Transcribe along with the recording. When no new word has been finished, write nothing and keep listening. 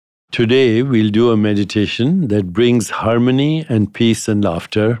Today, we'll do a meditation that brings harmony and peace and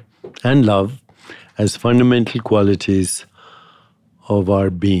laughter and love as fundamental qualities of our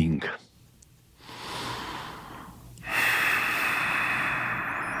being.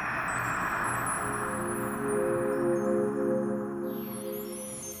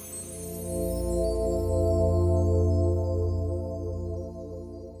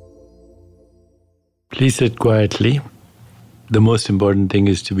 Please sit quietly. The most important thing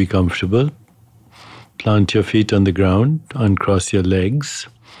is to be comfortable. Plant your feet on the ground, uncross your legs.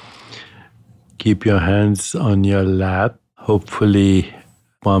 Keep your hands on your lap, hopefully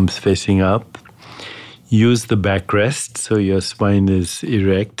palms facing up. Use the backrest so your spine is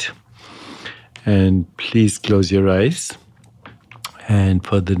erect. And please close your eyes. And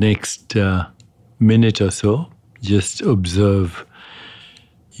for the next minute or so, just observe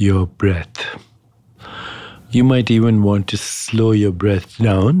your breath. You might even want to slow your breath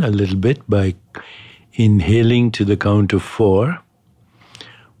down a little bit by inhaling to the count of 4,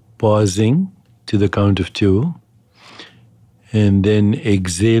 pausing to the count of 2, and then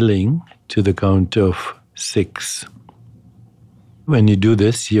exhaling to the count of 6. When you do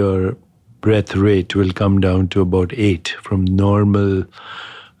this, your breath rate will come down to about 8 from normal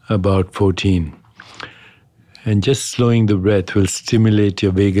about 14. And just slowing the breath will stimulate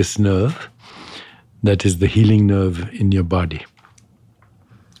your vagus nerve. That is the healing nerve in your body.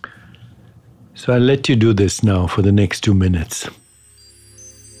 So I'll let you do this now for the next 2 minutes.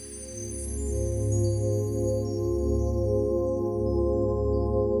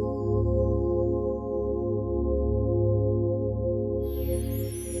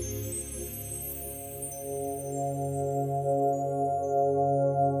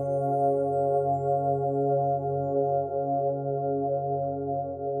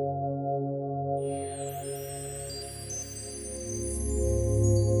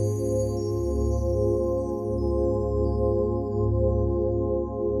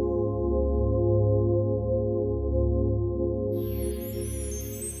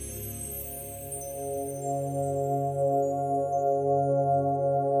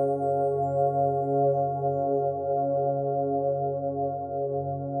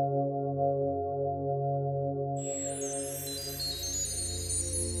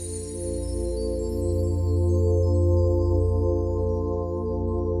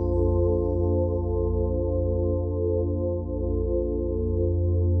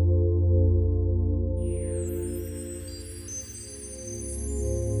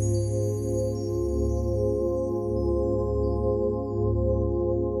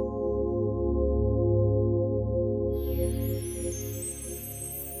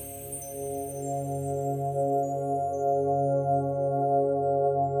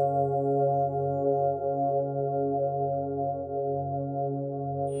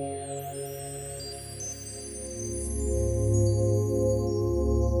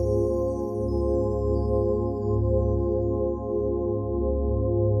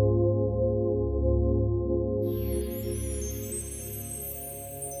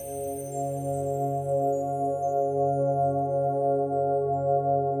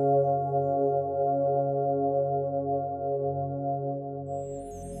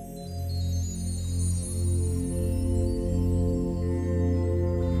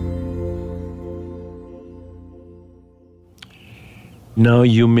 Now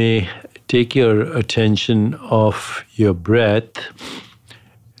you may take your attention off your breath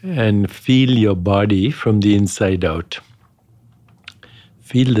and feel your body from the inside out.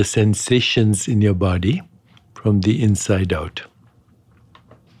 Feel the sensations in your body from the inside out.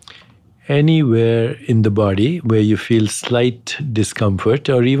 Anywhere in the body where you feel slight discomfort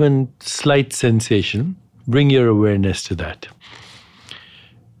or even slight sensation, bring your awareness to that.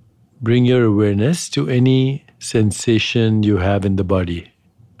 Bring your awareness to any sensation you have in the body.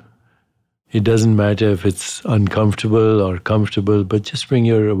 It doesn't matter if it's uncomfortable or comfortable, but just bring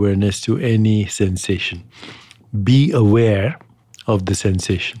your awareness to any sensation. Be aware of the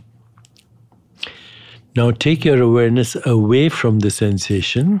sensation. Now take your awareness away from the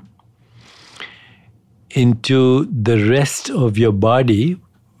sensation into the rest of your body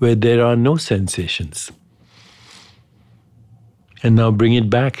where there are no sensations. And now bring it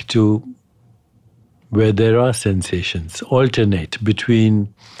back to where there are sensations. Alternate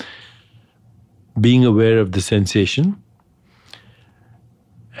between being aware of the sensation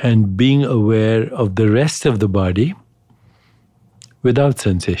and being aware of the rest of the body without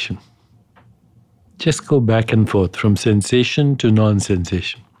sensation. Just go back and forth from sensation to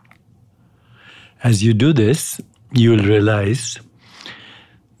non-sensation. As you do this, you will realize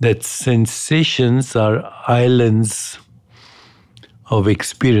that sensations are islands of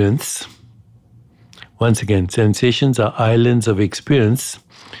experience. Once again, sensations are islands of experience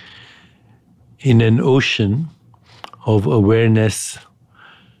in an ocean of awareness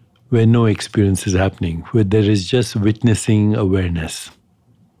where no experience is happening, where there is just witnessing awareness.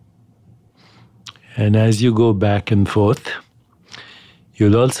 And as you go back and forth,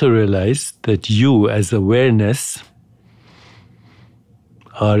 you'll also realize that you, as awareness,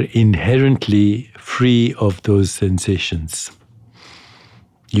 are inherently free of those sensations.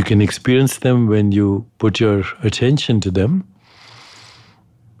 You can experience them when you put your attention to them,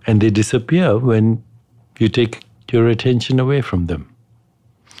 and they disappear when you take your attention away from them.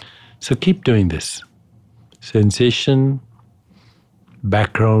 So keep doing this. Sensation,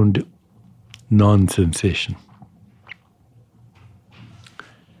 background, non-sensation.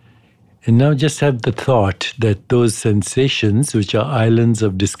 And now just have the thought that those sensations, which are islands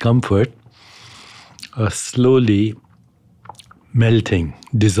of discomfort, are slowly melting,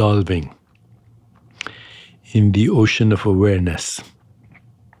 dissolving in the ocean of awareness.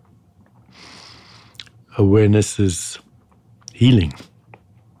 Awareness is healing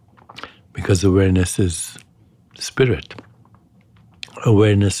because awareness is spirit.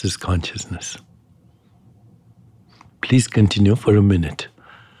 Awareness is consciousness. Please continue for a minute,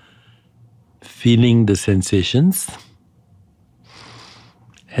 feeling the sensations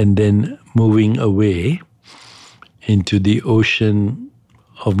and then moving away into the ocean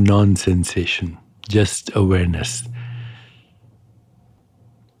of non-sensation, just awareness.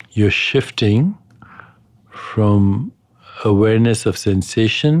 You're shifting from awareness of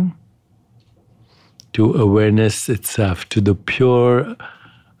sensation to awareness itself, to the pure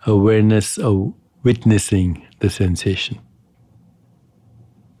awareness of witnessing the sensation.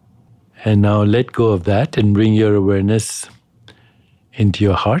 And now let go of that and bring your awareness into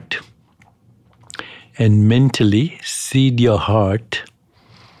your heart. And mentally seed your heart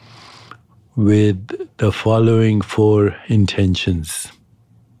with the following 4 intentions: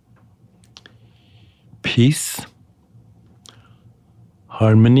 peace,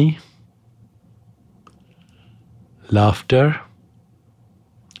 harmony, laughter,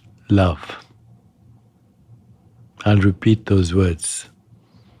 love. I'll repeat those words.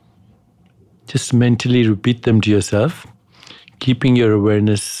 Just mentally repeat them to yourself, keeping your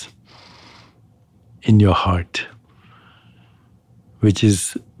awareness in your heart, which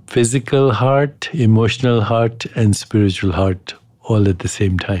is physical heart, emotional heart, and spiritual heart all at the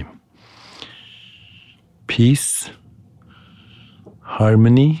same time. Peace,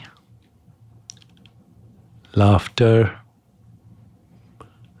 harmony, laughter,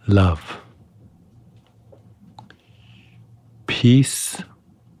 love. Peace,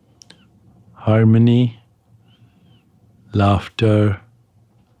 harmony, laughter,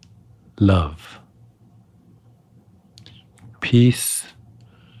 love. Peace,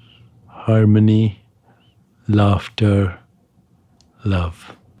 harmony, laughter,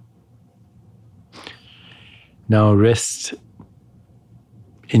 love. Now rest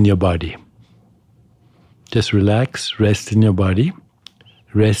in your body. Just relax, rest in your body,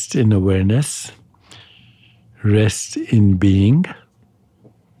 rest in awareness, rest in being,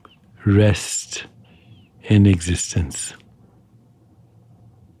 rest in existence.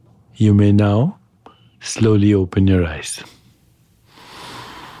 You may now slowly open your eyes.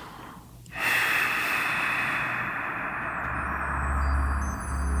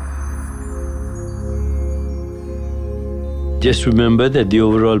 Just remember that the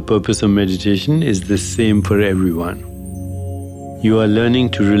overall purpose of meditation is the same for everyone. You are learning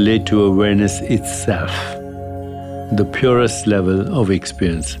to relate to awareness itself, the purest level of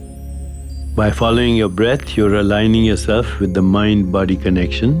experience. By following your breath, you're aligning yourself with the mind-body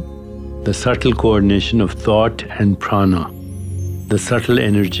connection, the subtle coordination of thought and prana, the subtle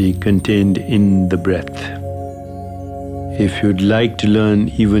energy contained in the breath. If you'd like to learn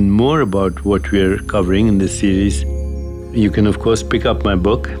even more about what we're covering in this series, you can of course pick up my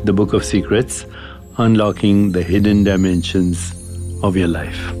book, The Book of Secrets, Unlocking the Hidden Dimensions of Your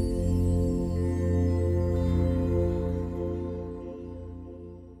Life.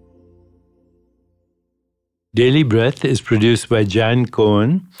 Daily Breath is produced by Jan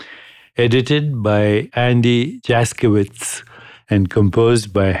Cohen, edited by Andy Jaskowitz, and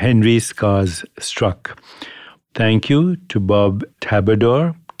composed by Henry Skars Struck. Thank you to Bob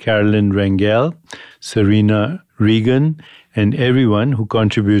Tabador, Carolyn Rangel, Serena Regan, and everyone who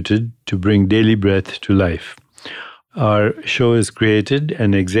contributed to bring Daily Breath to life. Our show is created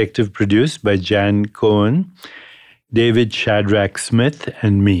and executive produced by Jan Cohen, David Shadrach Smith,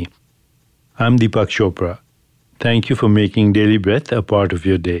 and me. I'm Deepak Chopra. Thank you for making Daily Breath a part of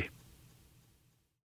your day.